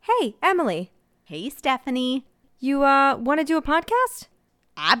Hey, Emily. Hey, Stephanie. You want to do a podcast?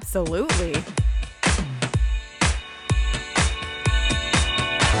 Absolutely.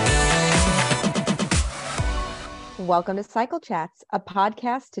 Welcome to Cycle Chats, a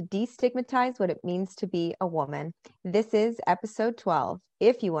podcast to destigmatize what it means to be a woman. This is episode 12,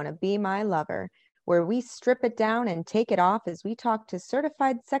 If You Want to Be My Lover, where we strip it down and take it off as we talk to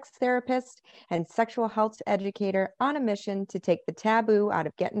certified sex therapist and sexual health educator on a mission to take the taboo out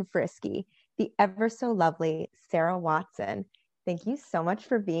of getting frisky, the ever so lovely Sarah Watson. Thank you so much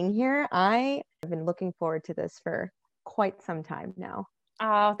for being here. I have been looking forward to this for quite some time now.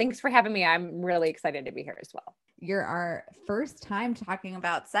 Oh, thanks for having me. I'm really excited to be here as well. You're our first time talking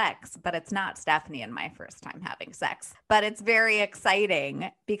about sex, but it's not Stephanie and my first time having sex. But it's very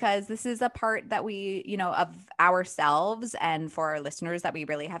exciting because this is a part that we, of ourselves and for our listeners that we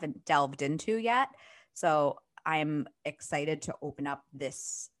really haven't delved into yet. So I'm excited to open up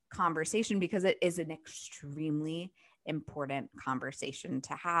this conversation because it is an extremely important conversation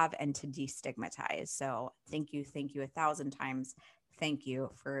to have and to destigmatize. So thank you 1,000 times. Thank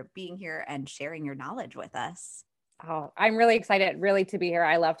you for being here and sharing your knowledge with us. Oh, I'm really excited to be here.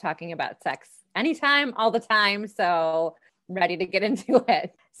 I love talking about sex anytime, all the time. So ready to get into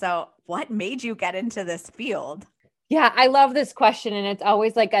it. So what made you get into this field? Yeah, I love this question. And it's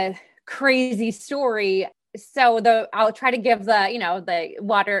always like a crazy story. So I'll try to give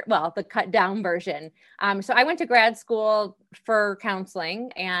the cut down version. So I went to grad school for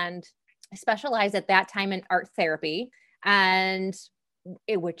counseling and I specialized at that time in art therapy. And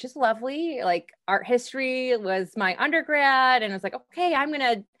which is lovely. Like art history was my undergrad. And I was like, okay, I'm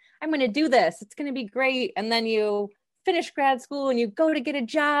going to do this. It's going to be great. And then you finish grad school and you go to get a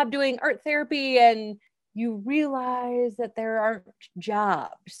job doing art therapy and you realize that there aren't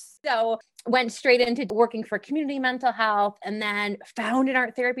jobs. So went straight into working for community mental health and then found an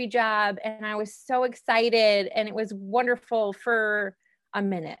art therapy job. And I was so excited and it was wonderful for a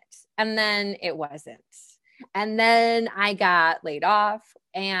minute. And then it wasn't. And then I got laid off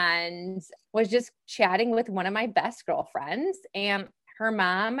and was just chatting with one of my best girlfriends and her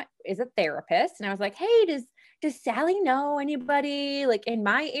mom is a therapist. And I was like, hey, does Sally know anybody like in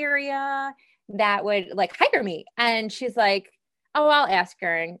my area that would like hire me? And she's like, oh, I'll ask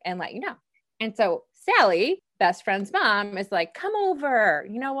her and let you know. And so Sally, best friend's mom, is like, come over,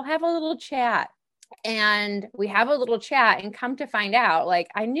 we'll have a little chat. And we have a little chat and come to find out, like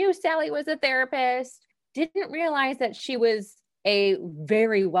I knew Sally was a therapist. Didn't realize that she was a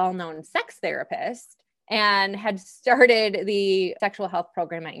very well-known sex therapist and had started the sexual health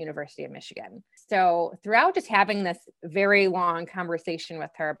program at University of Michigan. So throughout just having this very long conversation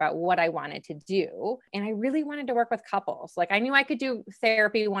with her about what I wanted to do, and I really wanted to work with couples. Like I knew I could do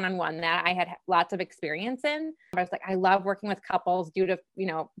therapy one-on-one that I had lots of experience in. I was like, I love working with couples due to,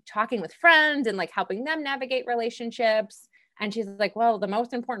 talking with friends and like helping them navigate relationships. And she's like, well, the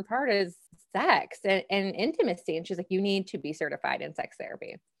most important part is sex and intimacy. And she's like, you need to be certified in sex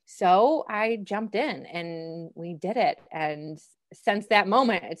therapy. So I jumped in and we did it. And since that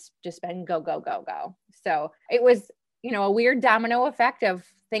moment, it's just been go, go, go, go. So it was, a weird domino effect of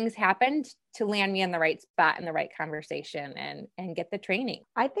things happened to land me in the right spot in the right conversation and get the training.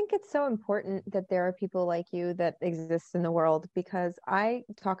 I think it's so important that there are people like you that exist in the world because I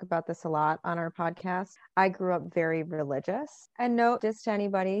talk about this a lot on our podcast. I grew up very religious and no diss to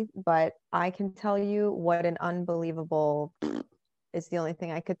anybody, but I can tell you what an unbelievable is the only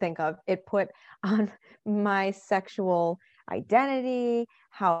thing I could think of. It put on my sexual identity,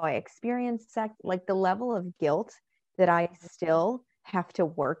 how I experience sex, like the level of guilt that I still have to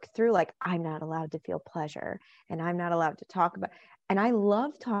work through. Like I'm not allowed to feel pleasure and I'm not allowed to talk about, and I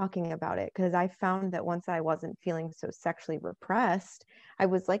love talking about it because I found that once I wasn't feeling so sexually repressed, I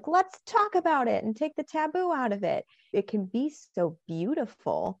was like, let's talk about it and take the taboo out of it. It can be so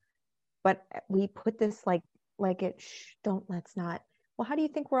beautiful, but we put this let's not. Well, how do you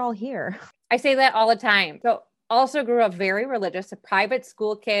think we're all here? I say that all the time. So also grew up very religious, a private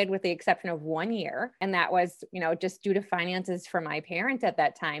school kid with the exception of 1 year. And that was, just due to finances for my parents at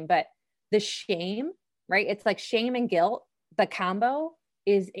that time. But the shame, right? It's like shame and guilt. The combo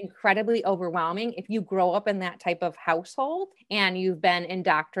is incredibly overwhelming if you grow up in that type of household and you've been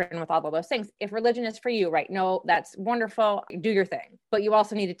indoctrinated with all of those things. If religion is for you, right? No, that's wonderful. Do your thing. But you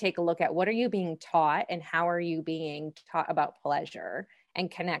also need to take a look at what are you being taught and how are you being taught about pleasure and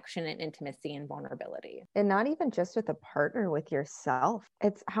connection and intimacy and vulnerability. And not even just with a partner, with yourself.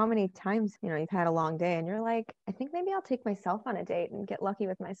 It's how many times, you've had a long day and you're like, I think maybe I'll take myself on a date and get lucky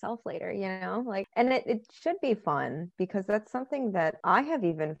with myself later, and it should be fun because that's something that I have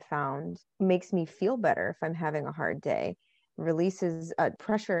even found makes me feel better if I'm having a hard day. releases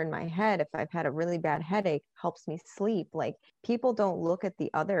pressure in my head. If I've had a really bad headache, helps me sleep. Like, people don't look at the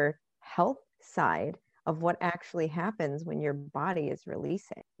other health side of what actually happens when your body is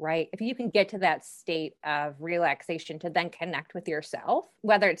releasing. Right. If you can get to that state of relaxation to then connect with yourself,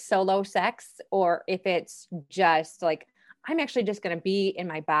 whether it's solo sex or if it's just like, I'm actually just going to be in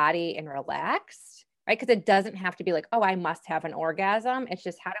my body and relaxed, right? Because it doesn't have to be like, oh, I must have an orgasm. It's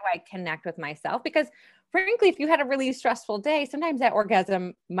just, how do I connect with myself? Because frankly, if you had a really stressful day, sometimes that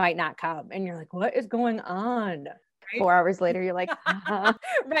orgasm might not come and you're like, what is going on? 4 hours later, you're like,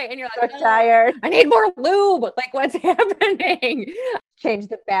 right. And you're so like, tired. I need more lube. Like, what's happening? Change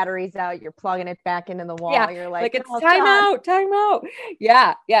the batteries out. You're plugging it back into the wall. Yeah, You're like it's oh, time God. out, time out.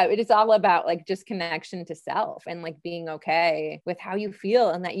 Yeah. Yeah. It is all about like just connection to self and like being okay with how you feel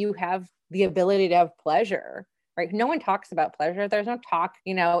and that you have the ability to have pleasure. Right. No one talks about pleasure. There's no talk,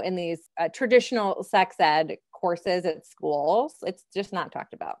 in these traditional sex ed courses at schools. It's just not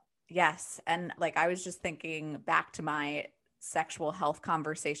talked about. Yes. And like, I was just thinking back to my sexual health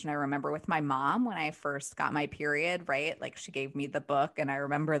conversation I remember with my mom when I first got my period, right? Like, she gave me the book and I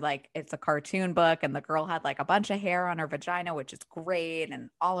remember like it's a cartoon book and the girl had like a bunch of hair on her vagina, which is great and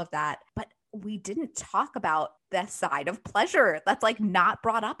all of that. But we didn't talk about the side of pleasure that's like not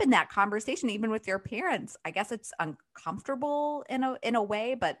brought up in that conversation, even with your parents. I guess it's uncomfortable in a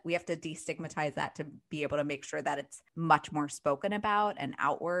way, but we have to destigmatize that to be able to make sure that it's much more spoken about and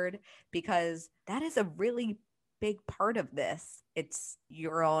outward, because that is a really big part of this. It's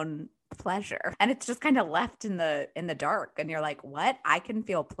your own pleasure, and it's just kind of left in the dark, and you're like, what? I can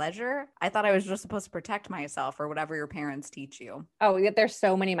feel pleasure? I thought I was just supposed to protect myself, or whatever your parents teach you. Oh, there's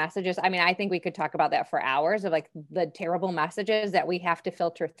so many messages. I mean, I think we could talk about that for hours of like the terrible messages that we have to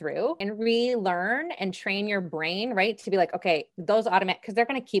filter through and relearn and train your brain, right? To be like, okay, those automatic, because they're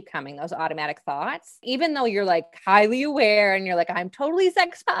going to keep coming, those automatic thoughts, even though you're like highly aware and you're like, I'm totally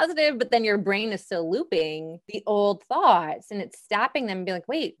sex positive, but then your brain is still looping the old thoughts and it's stopping them and be like,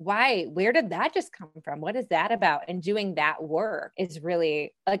 wait, why? Where did that just come from? What is that about? And doing that work is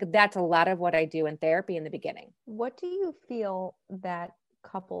really like, that's a lot of what I do in therapy in the beginning. What do you feel that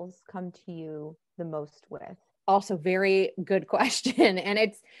couples come to you the most with? Also, very good question. And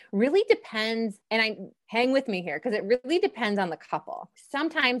it's really depends. And I hang with me here because it really depends on the couple.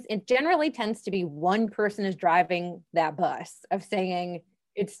 Sometimes it generally tends to be one person is driving that bus of saying,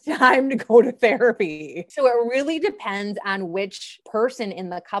 it's time to go to therapy. So it really depends on which person in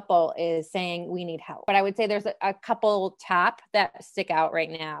the couple is saying we need help. But I would say there's a couple top that stick out right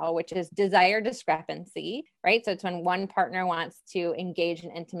now, which is desire discrepancy, right? So it's when one partner wants to engage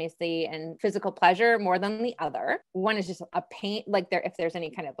in intimacy and physical pleasure more than the other. One is just a pain, like if there's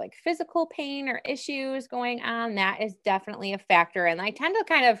any kind of like physical pain or issues going on, that is definitely a factor. And I tend to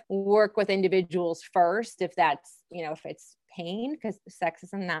kind of work with individuals first if that's, if it's pain, because sex is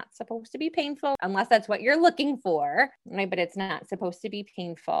not supposed to be painful unless that's what you're looking for, right? But it's not supposed to be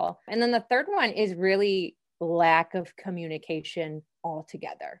painful. And then the third one is really lack of communication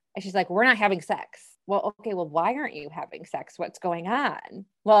altogether. It's just like, we're not having sex. Well, okay, well, why aren't you having sex? What's going on?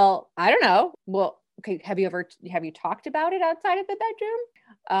 Well, I don't know. Well, okay, have you talked about it outside of the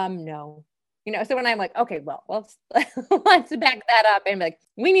bedroom? No. So when I'm like, okay, well, let's back that up and be like,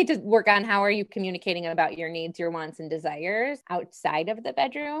 we need to work on how are you communicating about your needs, your wants and desires outside of the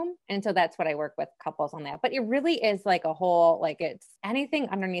bedroom. And so that's what I work with couples on that. But it really is like a whole, like it's anything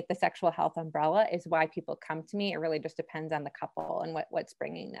underneath the sexual health umbrella is why people come to me. It really just depends on the couple and what's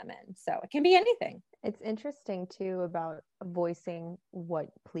bringing them in. So it can be anything. It's interesting too about voicing what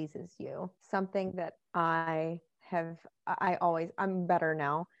pleases you. Something that I'm better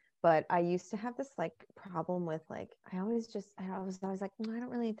now. But I used to have this like problem with like, I was like, well,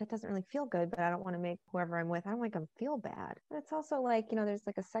 that doesn't really feel good, but I don't want to make whoever I'm with, I don't want them feel bad. But it's also like, there's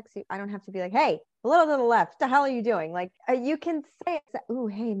like a sexy, I don't have to be like, hey, a little to the left, the hell are you doing? Like you can say, ooh,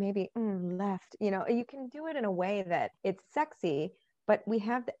 hey, maybe left, you can do it in a way that it's sexy, but we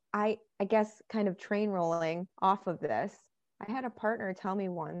have, I guess kind of train rolling off of this. I had a partner tell me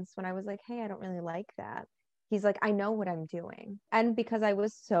once when I was like, hey, I don't really like that. He's like, I know what I'm doing. And because I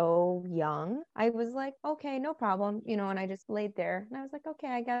was so young, I was like, okay, no problem. And I just laid there and I was like, okay,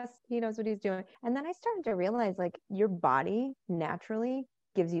 I guess he knows what he's doing. And then I started to realize like your body naturally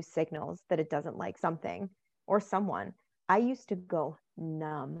gives you signals that it doesn't like something or someone. I used to go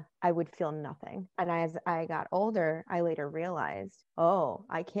numb. I would feel nothing. And as I got older, I later realized, oh,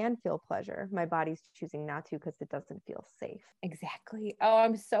 I can feel pleasure. My body's choosing not to because it doesn't feel safe. Exactly. Oh,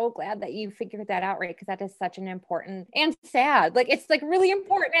 I'm so glad that you figured that out, right? Because that is such an important and sad. Like, it's like really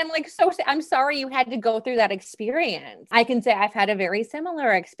important and like so sad. I'm sorry you had to go through that experience. I can say I've had a very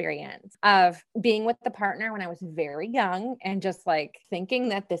similar experience of being with the partner when I was very young and just like thinking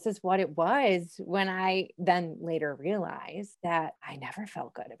that this is what it was, when I then later realized that I never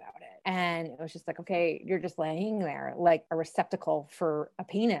felt good about it. And it was just like, okay, you're just laying there like a receptacle for a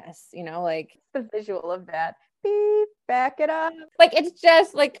penis, you know, like The visual of that. Beep, back it up. like it's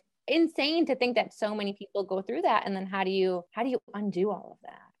just like insane to think that so many people go through that. And then how do you undo all of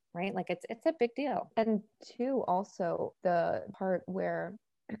that? Right? Like it's a big deal. And two, also the part where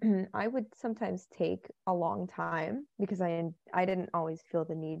I would sometimes take a long time because I didn't always feel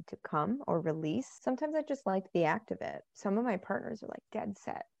the need to come or release. Sometimes I just liked the act of it. Some of my partners are like dead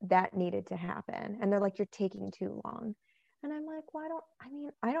set that needed to happen. And they're like, you're taking too long. And I'm like,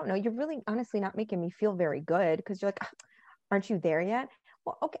 I don't know. You're really honestly not making me feel very good because you're like, aren't you there yet?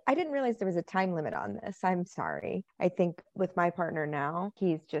 Well, okay. I didn't realize there was a time limit on this. I'm sorry. I think with my partner now,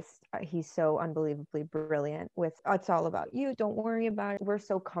 he's so unbelievably brilliant with, it's all about you. Don't worry about it. We're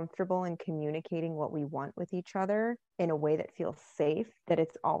so comfortable in communicating what we want with each other in a way that feels safe that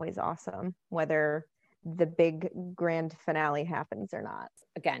it's always awesome, whether the big grand finale happens or not.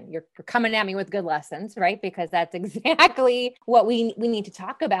 Again, you're coming at me with good lessons, right? Because that's exactly what we need to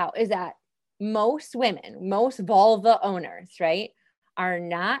talk about, is that most women, most vulva owners, right, are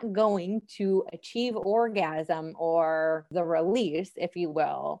not going to achieve orgasm or the release, if you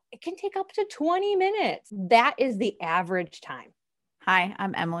will. It can take up to 20 minutes. That is the average time. Hi,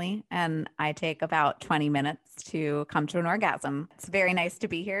 I'm Emily, and I take about 20 minutes to come to an orgasm. It's very nice to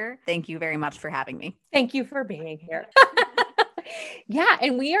be here. Thank you very much for having me. Thank you for being here. Yeah.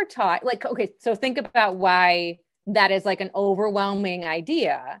 And we are taught, like, okay, so think about why that is like an overwhelming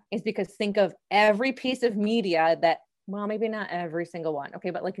idea, is because think of every piece of media that, well, maybe not every single one. Okay.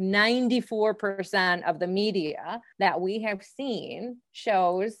 But like 94% of the media that we have seen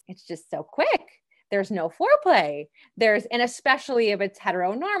shows it's just so quick. There's no foreplay. And especially if it's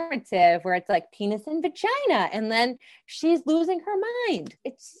heteronormative, where it's like penis and vagina, and then she's losing her mind.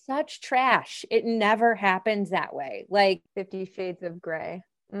 It's such trash. It never happens that way. Like 50 Shades of Grey.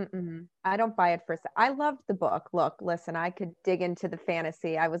 I don't buy it for a sec. I loved the book. Look, listen, I could dig into the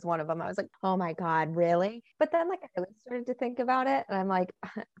fantasy. I was one of them. I was like, oh my God, really? But then like I really started to think about it. And I'm like,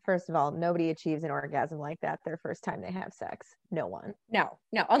 first of all, nobody achieves an orgasm like that their first time they have sex. No one. No,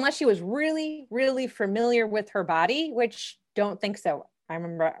 unless she was really, really familiar with her body, which don't think so. I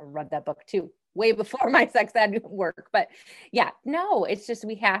remember I read that book too, way before my sex ed work. But yeah, no, it's just,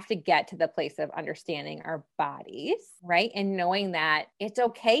 we have to get to the place of understanding our bodies, right? And knowing that it's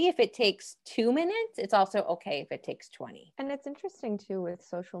okay if it takes 2 minutes. It's also okay if it takes 20. And it's interesting too with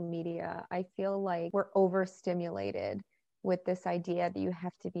social media. I feel like we're overstimulated with this idea that you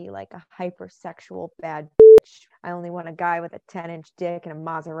have to be like a hypersexual bad bitch. I only want a guy with a 10-inch dick and a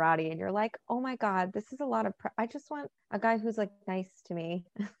Maserati. And you're like, oh my God, this is a lot of I just want a guy who's like nice to me,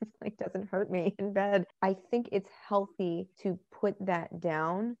 like doesn't hurt me in bed. I think it's healthy to put that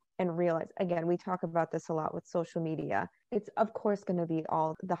down and realize, again, we talk about this a lot with social media. It's of course going to be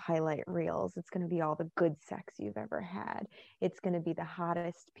all the highlight reels. It's going to be all the good sex you've ever had. It's going to be the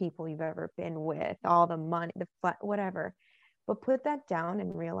hottest people you've ever been with, all the money, whatever. But put that down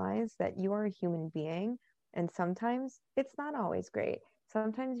and realize that you are a human being. And sometimes it's not always great.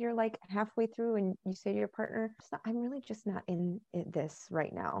 Sometimes you're like halfway through and you say to your partner, I'm really just not in this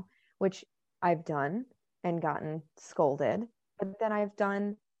right now, which I've done and gotten scolded, but then I've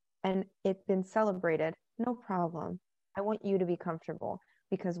done and it's been celebrated. No problem. I want you to be comfortable,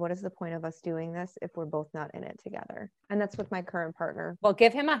 because what is the point of us doing this if we're both not in it together? And that's with my current partner. Well,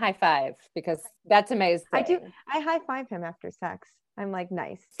 give him a high five, because that's amazing. I do. I high five him after sex. I'm like,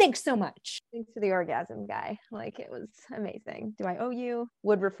 nice. Thanks so much. Thanks to the orgasm guy. Like, it was amazing. Do I owe you?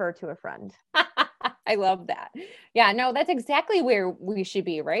 Would refer to a friend. I love that. Yeah, no, that's exactly where we should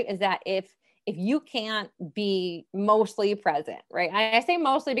be, right? Is that if you can't be mostly present, right? I say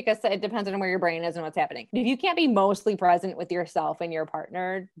mostly because it depends on where your brain is and what's happening. If you can't be mostly present with yourself and your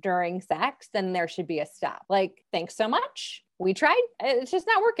partner during sex, then there should be a stop. Like, thanks so much. we tried, it's just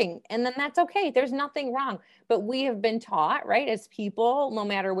not working. And then that's okay. There's nothing wrong. But we have been taught, right, as people, no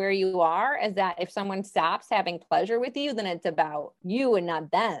matter where you are, is that if someone stops having pleasure with you, then it's about you and not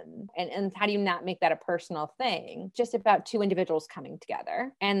them. And how do you not make that a personal thing? Just about two individuals coming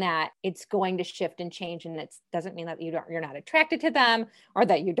together, and that it's going to shift and change. And it doesn't mean that you're not attracted to them or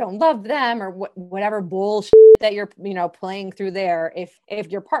that you don't love them or whatever bullshit that you're, playing through there.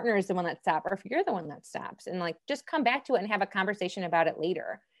 If your partner is the one that stops, or if you're the one that stops, and like, just come back to it and have a conversation about it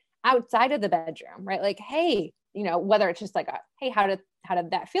later outside of the bedroom, right? Like, hey, whether it's just like, hey, how did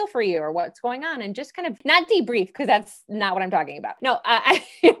that feel for you, or what's going on? And just kind of not debrief, because that's not what I'm talking about. No, I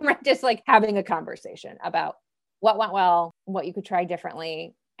just like having a conversation about what went well, what you could try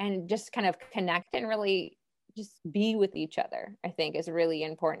differently, and just kind of connect and really just be with each other, I think is really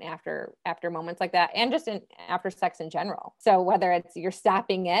important after moments like that, and just after sex in general. So whether it's you're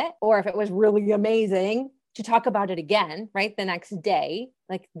stopping it, or if it was really amazing, to talk about it again, right? The next day,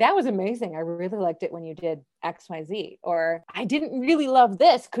 like, that was amazing. I really liked it when you did XYZ, or I didn't really love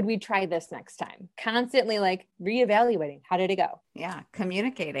this. Could we try this next time? Constantly like reevaluating. How did it go? Yeah.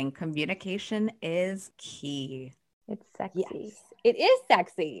 Communicating. Communication is key. It's sexy. Yes, it is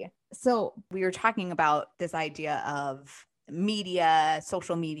sexy. So we were talking about this idea of media,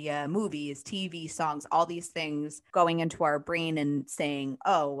 social media, movies, TV, songs, all these things going into our brain and saying,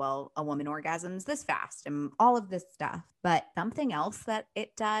 oh, well, a woman orgasms this fast and all of this stuff. But something else that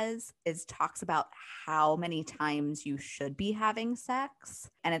it does is talks about how many times you should be having sex.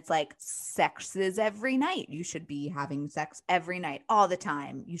 And it's like, sex is every night. You should be having sex every night, all the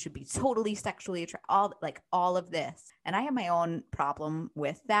time. You should be totally sexually attracted, all of this. And I have my own problem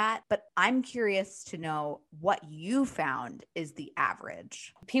with that. But I'm curious to know what you found is the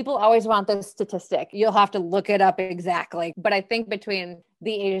average. People always want this statistic. You'll have to look it up exactly. But I think between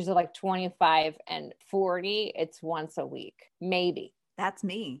the ages of like 25 and 40, it's once a week, maybe. That's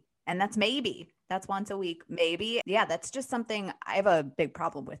me. And that's maybe. That's once a week, maybe. Yeah, that's just something I have a big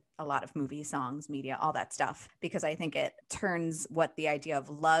problem with a lot of movies, songs, media, all that stuff, because I think it turns what the idea of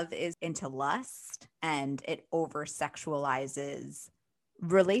love is into lust, and it over sexualizes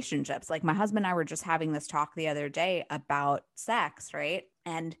relationships. Like my husband and I were just having this talk the other day about sex, right?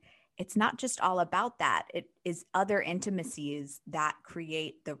 And it's not just all about that. It is other intimacies that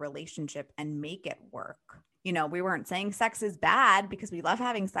create the relationship and make it work. We weren't saying sex is bad because we love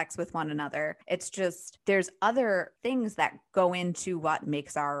having sex with one another. It's just there's other things that go into what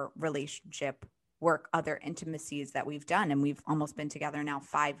makes our relationship work, other intimacies that we've done. And we've almost been together now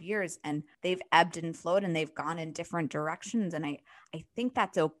 5 years, and they've ebbed and flowed and they've gone in different directions. And I think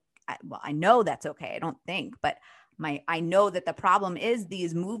that's okay. Well, I know that's okay. I don't think, but I know that the problem is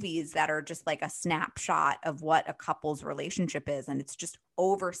these movies that are just like a snapshot of what a couple's relationship is. And it's just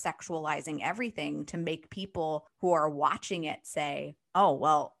over sexualizing everything to make people who are watching it say, oh,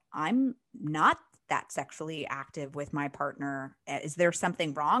 well, I'm not that sexually active with my partner. Is there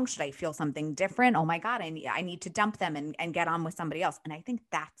something wrong? Should I feel something different? Oh my God, I need to dump them and get on with somebody else. And I think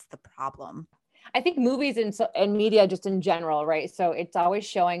that's the problem. I think movies and media just in general, right? So it's always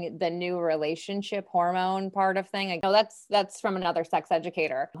showing the new relationship hormone part of thing. I know that's from another sex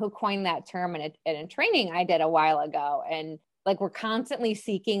educator who coined that term in a training I did a while ago. And like, we're constantly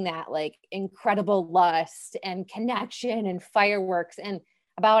seeking that like incredible lust and connection and fireworks. And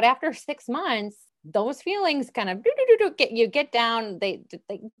about after 6 months, those feelings kind of get down, they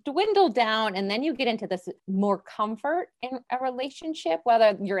dwindle down, and then you get into this more comfort in a relationship,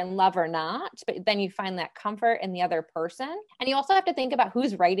 whether you're in love or not, but then you find that comfort in the other person. And you also have to think about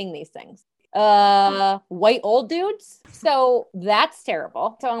who's writing these things. White old dudes. So that's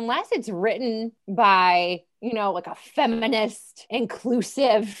terrible. So unless it's written by, like a feminist,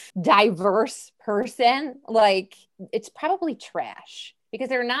 inclusive, diverse person, like, it's probably trash, because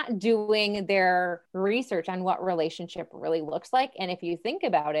they're not doing their research on what relationship really looks like. And if you think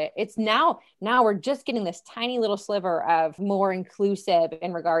about it, it's now we're just getting this tiny little sliver of more inclusive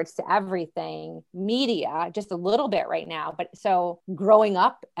in regards to everything media, just a little bit right now. But so growing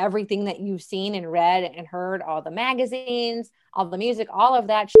up, everything that you've seen and read and heard, all the magazines, all the music, all of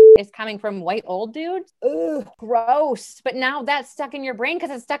that is coming from white old dudes. Ugh, gross. But now that's stuck in your brain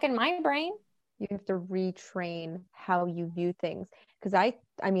because it's stuck in my brain. You have to retrain how you view things. Because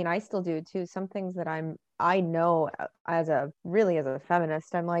I still do too. Some things that I know as a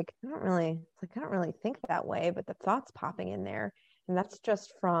feminist, I'm like, I don't really think that way, but the thought's popping in there.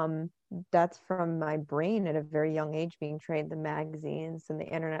 And that's from my brain at a very young age being trained. The magazines and the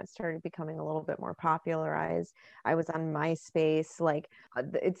internet started becoming a little bit more popularized. I was on MySpace,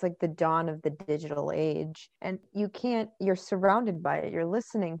 it's like the dawn of the digital age, and you're surrounded by it, you're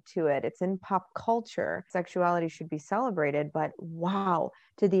listening to it, it's in pop culture. Sexuality should be celebrated, but wow,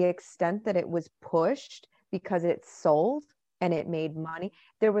 to the extent that it was pushed because it sold and it made money,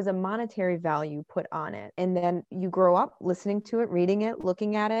 there was a monetary value put on it. And then you grow up listening to it, reading it,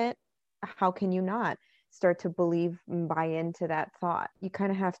 looking at it. How can you not start to believe and buy into that thought? You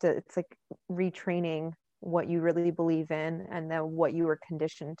kind of have to, it's like retraining what you really believe in and then what you were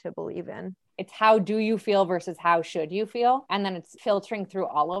conditioned to believe in. It's how do you feel versus how should you feel? And then it's filtering through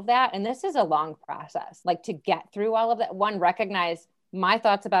all of that. And this is a long process, like to get through all of that. One, recognize my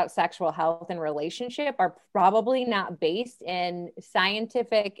thoughts about sexual health and relationship are probably not based in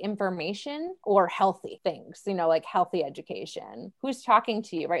scientific information or healthy things, like healthy education. Who's talking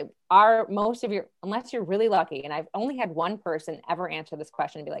to you, right? Unless you're really lucky, and I've only had one person ever answer this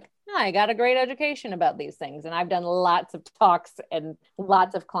question and be like, no, I got a great education about these things. And I've done lots of talks and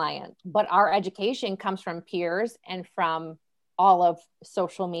lots of clients, but our education comes from peers and from all of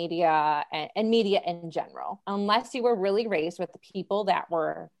social media and media in general. Unless you were really raised with the people that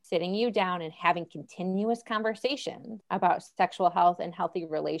were sitting you down and having continuous conversations about sexual health and healthy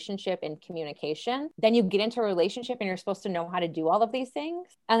relationship and communication, then you get into a relationship and you're supposed to know how to do all of these things.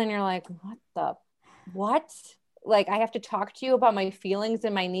 And then you're like, what? Like, I have to talk to you about my feelings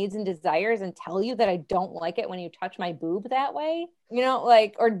and my needs and desires and tell you that I don't like it when you touch my boob that way,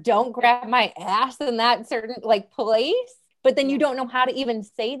 or don't grab my ass in that certain place. But then you don't know how to even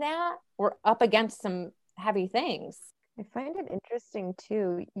say that. We're up against some heavy things. I find it interesting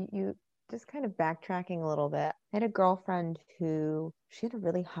too. You just kind of backtracking a little bit. I had a girlfriend who she had a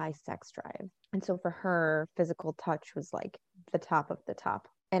really high sex drive. And so for her, physical touch was like the top of the top.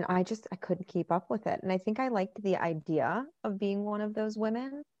 And I couldn't keep up with it. And I think I liked the idea of being one of those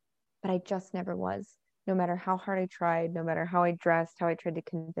women, but I just never was. No matter how hard I tried, no matter how I dressed, how I tried to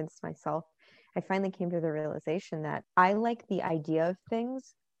convince myself, I finally came to the realization that I like the idea of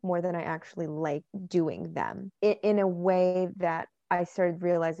things more than I actually like doing them, in a way that I started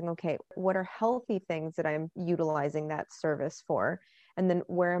realizing, okay, what are healthy things that I'm utilizing that service for? And then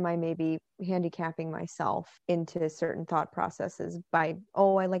where am I maybe handicapping myself into certain thought processes by,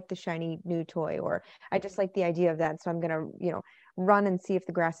 I like the shiny new toy, or I just like the idea of that. So I'm going to, run and see if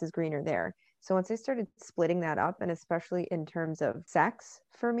the grass is greener there. So once I started splitting that up, and especially in terms of sex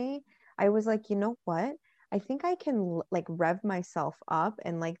for me, I was like, you know what? I think I can rev myself up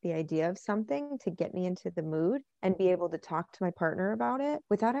and like the idea of something to get me into the mood and be able to talk to my partner about it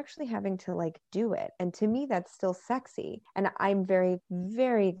without actually having to do it. And to me, that's still sexy. And I'm very,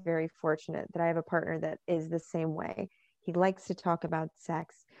 very, very fortunate that I have a partner that is the same way. He likes to talk about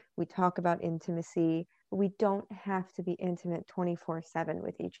sex. We talk about intimacy. We don't have to be intimate 24/7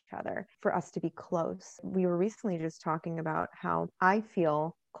 with each other for us to be close. We were recently just talking about how I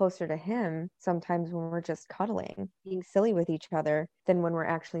feel closer to him sometimes when we're just cuddling, being silly with each other, than when we're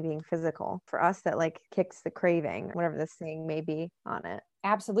actually being physical. For us, that kicks the craving, whatever the saying may be on it.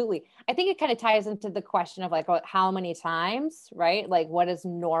 Absolutely. I think it kind of ties into the question of how many times, right? What is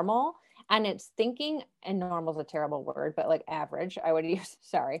normal? And it's thinking, and normal is a terrible word, but average, I would use,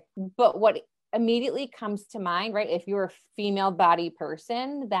 sorry. But what immediately comes to mind, right? If you're a female body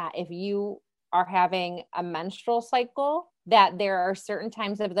person, that if you are having a menstrual cycle, that there are certain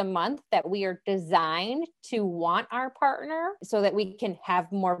times of the month that we are designed to want our partner so that we can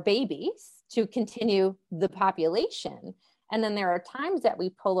have more babies to continue the population. And then there are times that we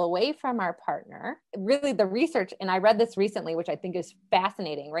pull away from our partner. Really, the research, and I read this recently, which I think is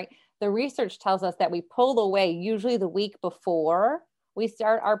fascinating, right? The research tells us that we pull away usually the week before we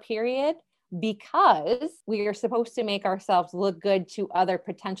start our period, because we are supposed to make ourselves look good to other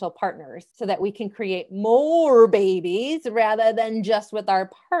potential partners so that we can create more babies rather than just with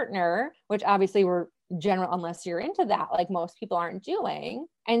our partner, which obviously we're general, unless you're into that, most people aren't doing.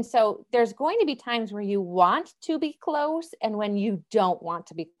 And so there's going to be times where you want to be close and when you don't want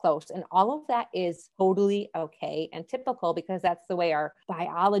to be close. And all of that is totally okay and typical, because that's the way our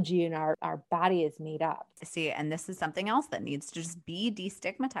biology and our body is made up. See, and this is something else that needs to just be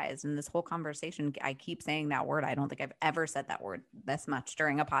destigmatized in this whole conversation. I keep saying that word. I don't think I've ever said that word this much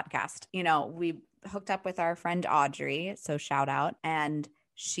during a podcast. We hooked up with our friend Audrey, so shout out, and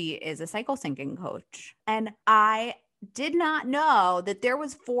she is a cycle syncing coach. And I did not know that there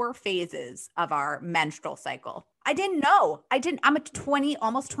was 4 phases of our menstrual cycle. I didn't know. I'm a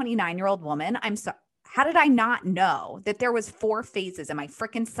almost 29-year-old woman. How did I not know that there was 4 phases in my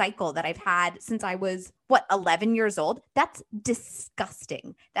freaking cycle that I've had since I was what, 11 years old? That's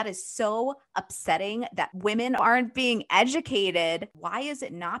disgusting. That is so upsetting that women aren't being educated. Why is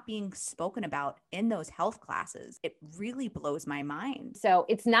it not being spoken about in those health classes? It really blows my mind. So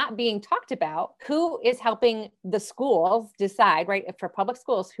it's not being talked about. Who is helping the schools decide, right? For public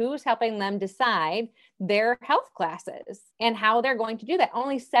schools, who's helping them decide their health classes and how they're going to do that?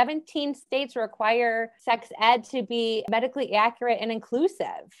 Only 17 states require sex ed to be medically accurate and inclusive.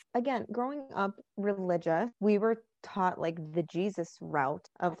 Again, growing up religious, we were taught like the Jesus route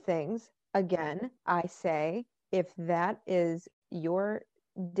of things. Again, I say, if that is your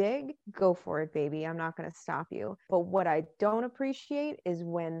dig, go for it, baby. I'm not going to stop you. But what I don't appreciate is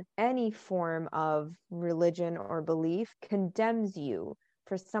when any form of religion or belief condemns you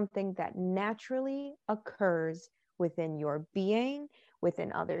for something that naturally occurs within your being,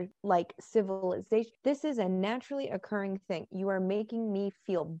 within other, like civilization. This is a naturally occurring thing. You are making me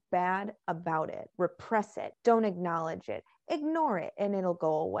feel bad about it. Repress it. Don't acknowledge it. Ignore it and it'll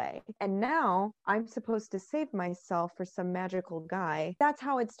go away. And now I'm supposed to save myself for some magical guy. That's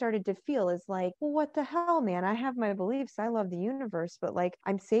how it started to feel, is like, well, what the hell, man? I have my beliefs. I love the universe, but like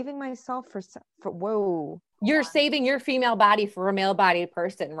I'm saving myself for whoa. You're saving your female body for a male-bodied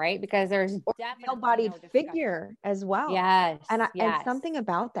person, right? Because there's definitely male-bodied figure as well. Yes. And something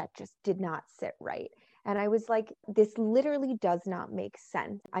about that just did not sit right. And I was like, this literally does not make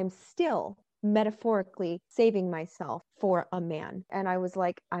sense. I'm still metaphorically saving myself for a man. And I was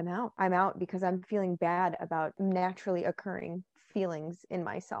like, I'm out because I'm feeling bad about naturally occurring feelings in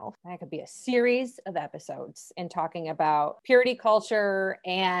myself. That could be a series of episodes in talking about purity culture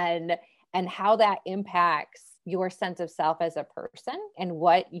and how that impacts your sense of self as a person and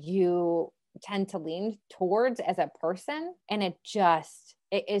what you tend to lean towards as a person. And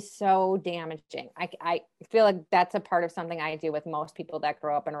it is so damaging. I feel like that's a part of something I do with most people that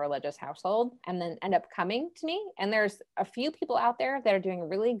grow up in a religious household and then end up coming to me. And there's a few people out there that are doing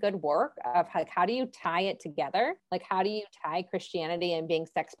really good work of like, how do you tie it together? Like, how do you tie Christianity and being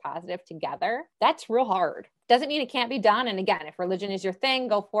sex positive together? That's real hard. Doesn't mean it can't be done. And again, if religion is your thing,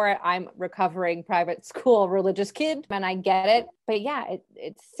 go for it. I'm recovering private school religious kid and I get it. But yeah,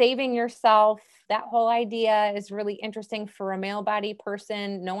 it's saving yourself. That whole idea is really interesting for a male body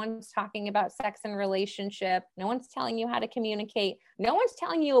person. No one's talking about sex and relationship. No one's telling you how to communicate. No one's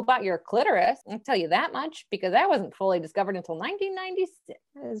telling you about your clitoris. I'll tell you that much because that wasn't fully discovered until 1996.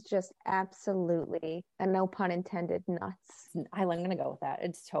 That is just absolutely, and no pun intended, nuts. I'm going to go with that.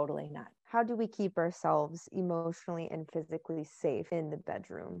 It's totally nuts. How do we keep ourselves emotionally and physically safe in the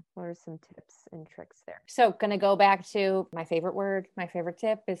bedroom? What are some tips and tricks there? So going to go back to my favorite word, my favorite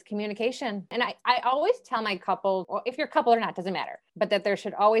tip is communication. And I always tell my couple, or if you're a couple or not, doesn't matter, but that there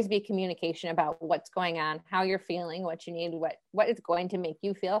should always be communication about what's going on, how you're feeling, what you need, what is going to make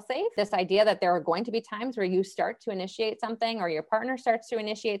you feel safe. This idea that there are going to be times where you start to initiate something or your partner starts to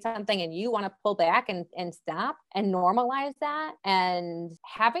initiate something and you want to pull back and stop and normalize that. And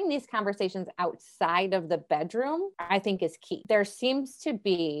having these conversations outside of the bedroom, I think is key. There seems to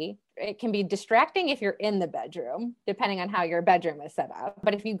be, it can be distracting if you're in the bedroom, depending on how your bedroom is set up.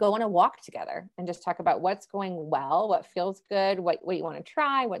 But if you go on a walk together and just talk about what's going well, what feels good, what you want to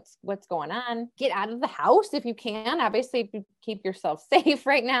try, what's going on, get out of the house if you can. Obviously, keep yourself safe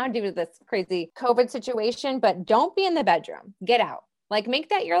right now due to this crazy COVID situation, but don't be in the bedroom. Get out. Like, make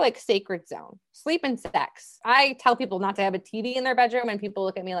that your like sacred zone. Sleep and sex. I tell people not to have a TV in their bedroom and people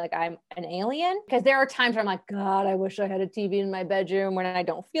look at me like I'm an alien because there are times where I'm like, God, I wish I had a TV in my bedroom when I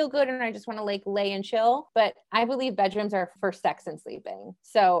don't feel good and I just want to like lay and chill. But I believe bedrooms are for sex and sleeping.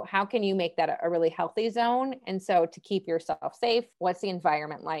 So how can you make that a really healthy zone? And so to keep yourself safe, what's the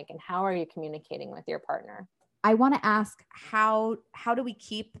environment like and how are you communicating with your partner? I want to ask, how do we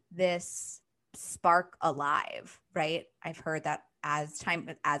keep this spark alive, right? I've heard that as time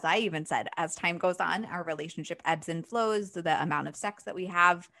goes on, our relationship ebbs and flows. So the amount of sex that we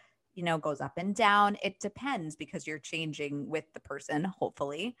have, goes up and down. It depends because you're changing with the person,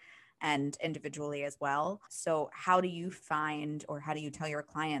 hopefully, and individually as well. So how do you find, or how do you tell your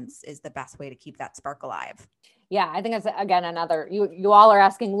clients is the best way to keep that spark alive? Yeah, I think that's, again, another, you all are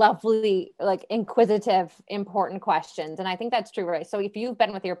asking lovely, like inquisitive, important questions. And I think that's true, right? So if you've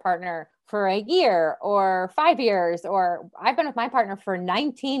been with your partner for a year or 5 years, or I've been with my partner for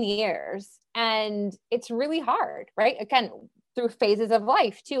 19 years, and it's really hard, right? Again, through phases of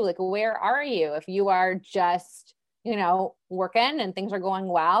life too, like where are you? If you are just, working and things are going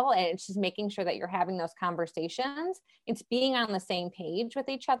well, and it's just making sure that you're having those conversations. It's being on the same page with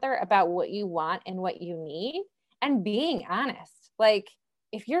each other about what you want and what you need. And being honest, like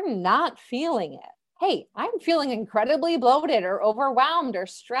if you're not feeling it, hey, I'm feeling incredibly bloated or overwhelmed or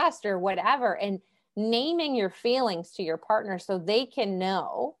stressed or whatever. And naming your feelings to your partner so they can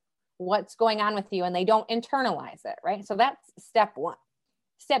know what's going on with you and they don't internalize it, right? So that's step one.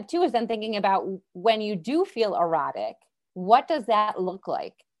 Step two is then thinking about when you do feel erotic, what does that look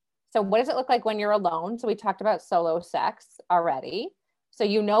like? So what does it look like when you're alone? So we talked about solo sex already. So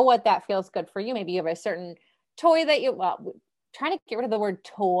you know what that feels good for you. Maybe you have a certain toy that trying to get rid of the word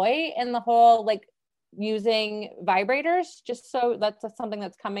toy and the whole like using vibrators, just so that's something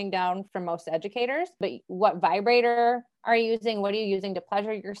that's coming down from most educators. But what vibrator are you using? What are you using to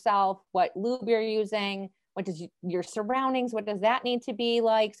pleasure yourself? What lube you're using? What does your surroundings, what does that need to be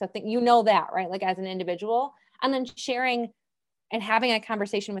like? So think, that, right? Like as an individual, and then sharing and having a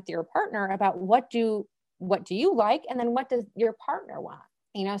conversation with your partner about what do you like? And then what does your partner want?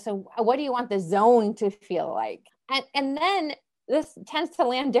 So what do you want the zone to feel like? And then this tends to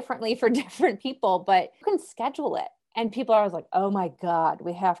land differently for different people, but you can schedule it. And people are always like, oh my God,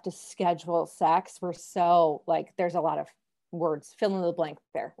 we have to schedule sex. We're so like, there's a lot of words, fill in the blank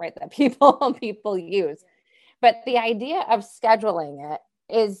there, right? That people use. But the idea of scheduling it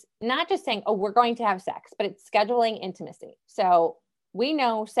is not just saying, oh, we're going to have sex, but it's scheduling intimacy. So we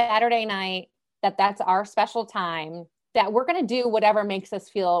know Saturday night that's our special time, that we're going to do whatever makes us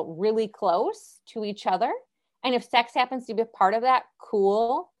feel really close to each other. And if sex happens to be a part of that,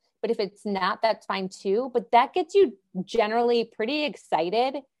 cool. But if it's not, that's fine too. But that gets you generally pretty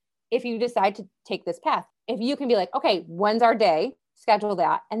excited if you decide to take this path. If you can be like, okay, when's our day? Schedule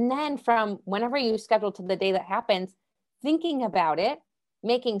that. And then from whenever you schedule to the day that happens, thinking about it,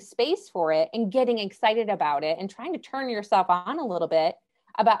 making space for it and getting excited about it and trying to turn yourself on a little bit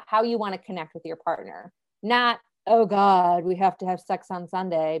about how you want to connect with your partner. Not, oh God, we have to have sex on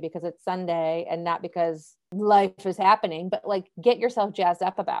Sunday because it's Sunday and not because life is happening, but like get yourself jazzed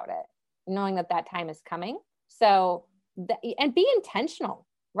up about it, knowing that time is coming. So, and be intentional,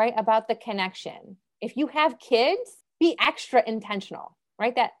 right? About the connection. If you have kids, be extra intentional,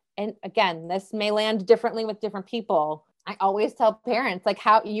 right? And again, this may land differently with different people. I always tell parents, like,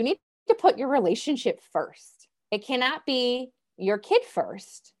 how you need to put your relationship first. It cannot be your kid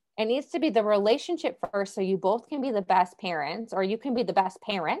first. It needs to be the relationship first. So you both can be the best parents, or you can be the best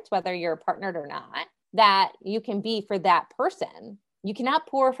parent, whether you're partnered or not, that you can be for that person. You cannot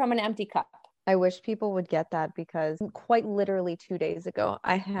pour from an empty cup. I wish people would get that, because quite literally 2 days ago,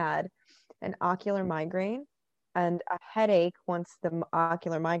 I had an ocular migraine and a headache once the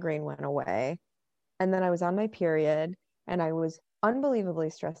ocular migraine went away. And then I was on my period and I was unbelievably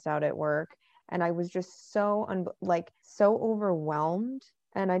stressed out at work. And I was just so overwhelmed.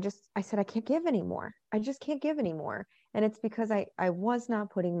 And I said, I can't give anymore. I just can't give anymore. And it's because I was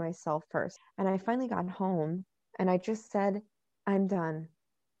not putting myself first. And I finally got home and I just said, I'm done.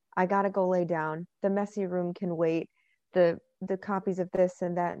 I got to go lay down. The messy room can wait. The copies of this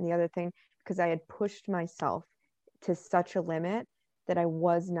and that and the other thing, because I had pushed myself to such a limit that I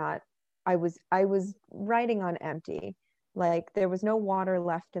was writing on empty. Like there was no water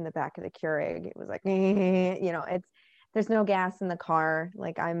left in the back of the Keurig. It was like, there's no gas in the car.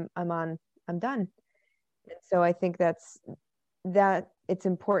 Like I'm done. And so I think that it's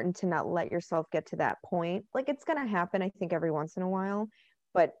important to not let yourself get to that point. Like it's going to happen, I think, every once in a while,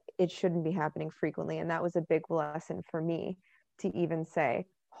 but it shouldn't be happening frequently. And that was a big lesson for me, to even say,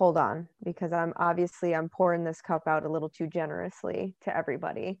 hold on, because I'm pouring this cup out a little too generously to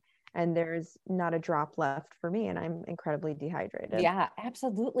everybody. And there's not a drop left for me. And I'm incredibly dehydrated. Yeah,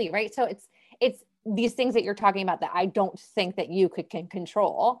 absolutely. Right. So it's these things that you're talking about that I don't think that you can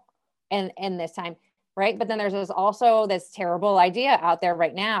control in this time. Right. But then there's also this terrible idea out there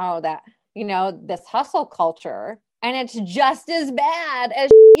right now that, this hustle culture, and it's just as bad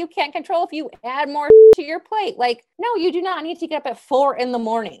as you can't control if you add more to your plate. Like, no, you do not need to get up at 4 a.m.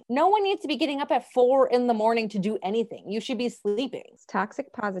 No one needs to be getting up at 4 a.m. to do anything. You should be sleeping. It's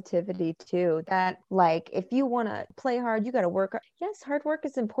toxic positivity too, that like, if you want to play hard, you got to work hard. Yes, hard work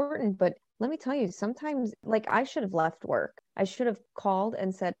is important, but let me tell you, sometimes like I should have left work. I should have called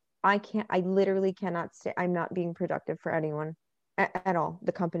and said, I literally cannot stay. I'm not being productive for anyone at all,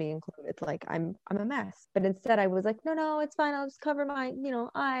 the company included. Like I'm a mess. But instead I was like, no, it's fine. I'll just cover my,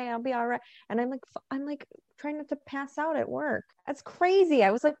 I'll be all right. And I'm like trying not to pass out at work. That's crazy.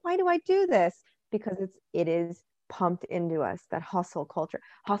 I was like, why do I do this? Because it is pumped into us, that hustle culture.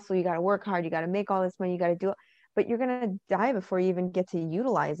 Hustle, you got to work hard. You got to make all this money. You got to do it. But you're going to die before you even get to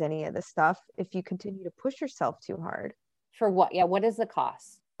utilize any of this stuff if you continue to push yourself too hard. For what? Yeah. What is the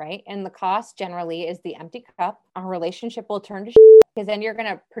cost? Right. And the cost generally is the empty cup. A relationship will turn to because then you're going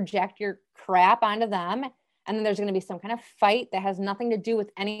to project your crap onto them. And then there's going to be some kind of fight that has nothing to do with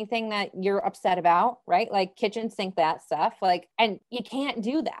anything that you're upset about, right? Like kitchen sink, that stuff, like, and you can't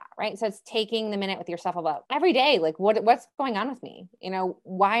do that, right? So it's taking the minute with yourself about every day, like what's going on with me? You know,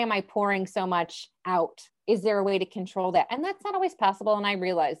 why am I pouring so much out? Is there a way to control that? And that's not always possible. And I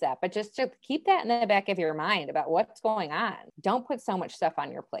realize that, but just to keep that in the back of your mind about what's going on. Don't put so much stuff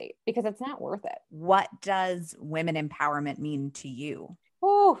on your plate because it's not worth it. What does women empowerment mean to you?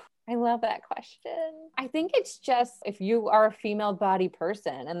 Oh, I love that question. I think it's just if you are a female body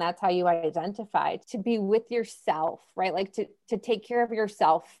person and that's how you identify, to be with yourself, right? Like to take care of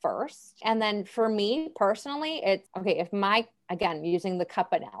yourself first. And then for me personally, it's okay, if again, using the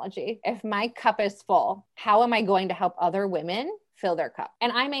cup analogy, if my cup is full, how am I going to help other women fill their cup?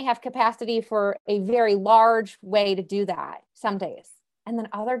 And I may have capacity for a very large way to do that some days. And then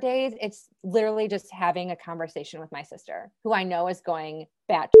other days, it's literally just having a conversation with my sister, who I know is going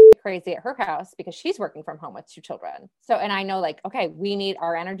bat crazy at her house because she's working from home with 2 children. So, and I know like, okay, we need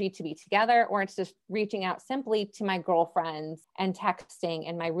our energy to be together, or it's just reaching out simply to my girlfriends and texting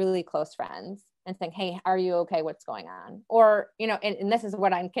and my really close friends and saying, hey, are you okay? What's going on? Or, you know, and this is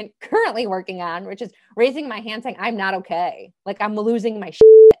what I'm currently working on, which is raising my hand saying, I'm not okay. Like I'm losing my shit,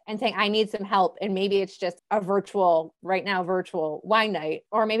 and saying, I need some help. And maybe it's just a virtual wine night.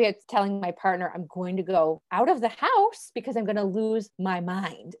 Or maybe it's telling my partner, I'm going to go out of the house because I'm going to lose my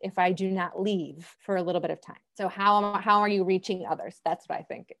mind if I do not leave for a little bit of time. So how are you reaching others? That's what I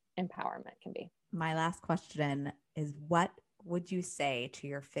think empowerment can be. My last question is, what would you say to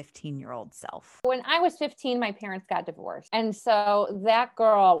your 15-year-old self? When I was 15, my parents got divorced. And so that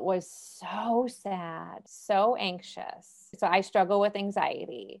girl was so sad, so anxious. So I struggle with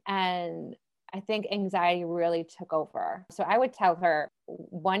anxiety, and I think anxiety really took over. So I would tell her,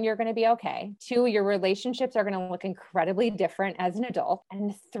 1, you're going to be okay. 2, your relationships are going to look incredibly different as an adult.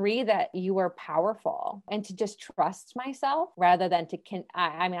 And 3, that you are powerful, and to just trust myself rather than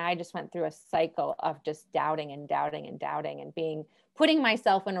I just went through a cycle of just doubting and putting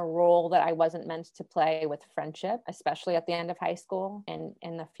myself in a role that I wasn't meant to play with friendship, especially at the end of high school and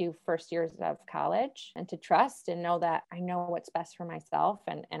in the few first years of college, and to trust and know that I know what's best for myself,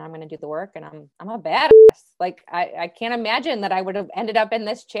 and I'm going to do the work, and I'm a badass. Like I can't imagine that I would have ended up in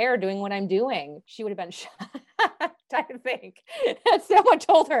this chair doing what I'm doing. She would have been shocked, I think. Someone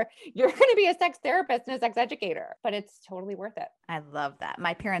told her, you're going to be a sex therapist and a sex educator, but it's totally worth it. I love that.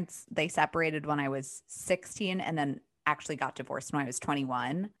 My parents, they separated when I was 16 and then actually got divorced when I was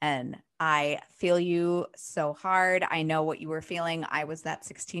 21. And I feel you so hard. I know what you were feeling. I was that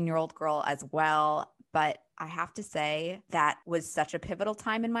 16-year-old girl as well. But I have to say that was such a pivotal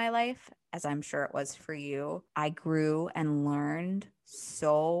time in my life, as I'm sure it was for you. I grew and learned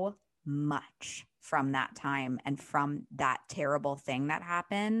so much from that time and from that terrible thing that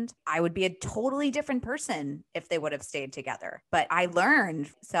happened. I would be a totally different person if they would have stayed together. But I learned.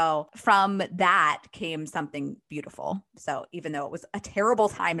 So from that came something beautiful. So even though it was a terrible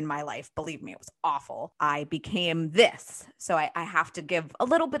time in my life, believe me, it was awful, I became this. So I have to give a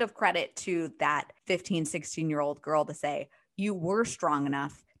little bit of credit to that 15, 16-year-old girl to say, you were strong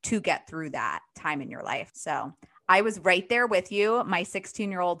enough to get through that time in your life. So I was right there with you. My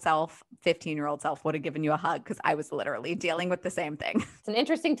 16-year-old self, 15-year-old self would have given you a hug because I was literally dealing with the same thing. It's an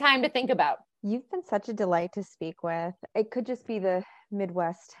interesting time to think about. You've been such a delight to speak with. It could just be the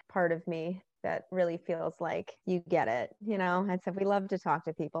Midwest part of me that really feels like you get it. You know, I said we love to talk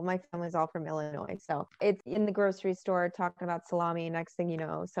to people. My family's all from Illinois. So it's in the grocery store talking about salami. Next thing you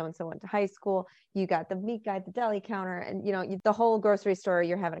know, so-and-so went to high school. You got the meat guy at the deli counter, and the whole grocery store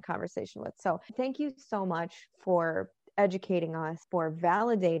you're having a conversation with. So thank you so much for educating us, for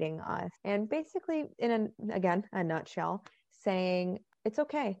validating us, and basically in a nutshell, saying it's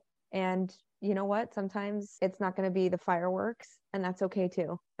okay. And you know what? Sometimes it's not going to be the fireworks, and that's okay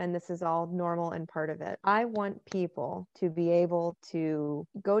too. And this is all normal and part of it. I want people to be able to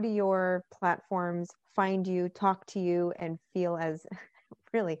go to your platforms, find you, talk to you, and feel as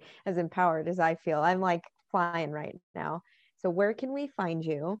really as empowered as I feel. I'm like flying right now. So where can we find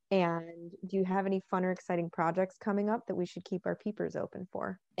you? And do you have any fun or exciting projects coming up that we should keep our peepers open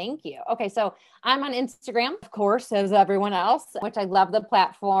for? Thank you. Okay. So I'm on Instagram, of course, as everyone else, which I love the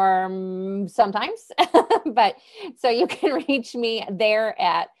platform sometimes, but so you can reach me there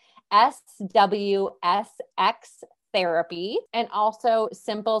at SWSX Therapy and also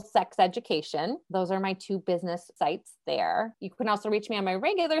Simple Sex Education. Those are my 2 business sites there. You can also reach me on my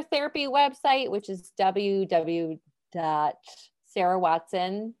regular therapy website, which is Sarah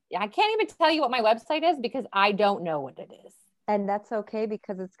Watson. I can't even tell you what my website is because I don't know what it is. And that's okay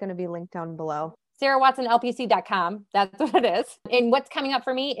because it's going to be linked down below. SarahWatsonLPC.com. That's what it is. And what's coming up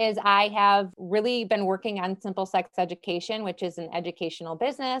for me is I have really been working on Simple Sex Education, which is an educational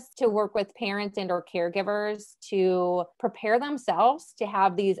business to work with parents and or caregivers to prepare themselves to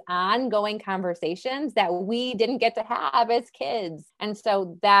have these ongoing conversations that we didn't get to have as kids. And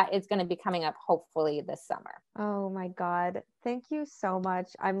so that is going to be coming up hopefully this summer. Oh my God. Thank you so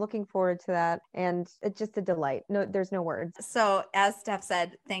much. I'm looking forward to that. And it's just a delight. No, there's no words. So as Steph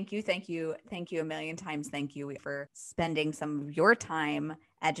said, thank you a million times. Thank you for spending some of your time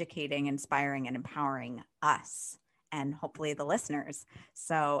educating, inspiring, and empowering us and hopefully the listeners.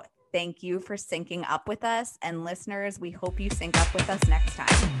 So thank you for syncing up with us. And listeners, we hope you sync up with us next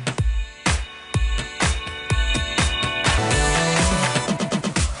time.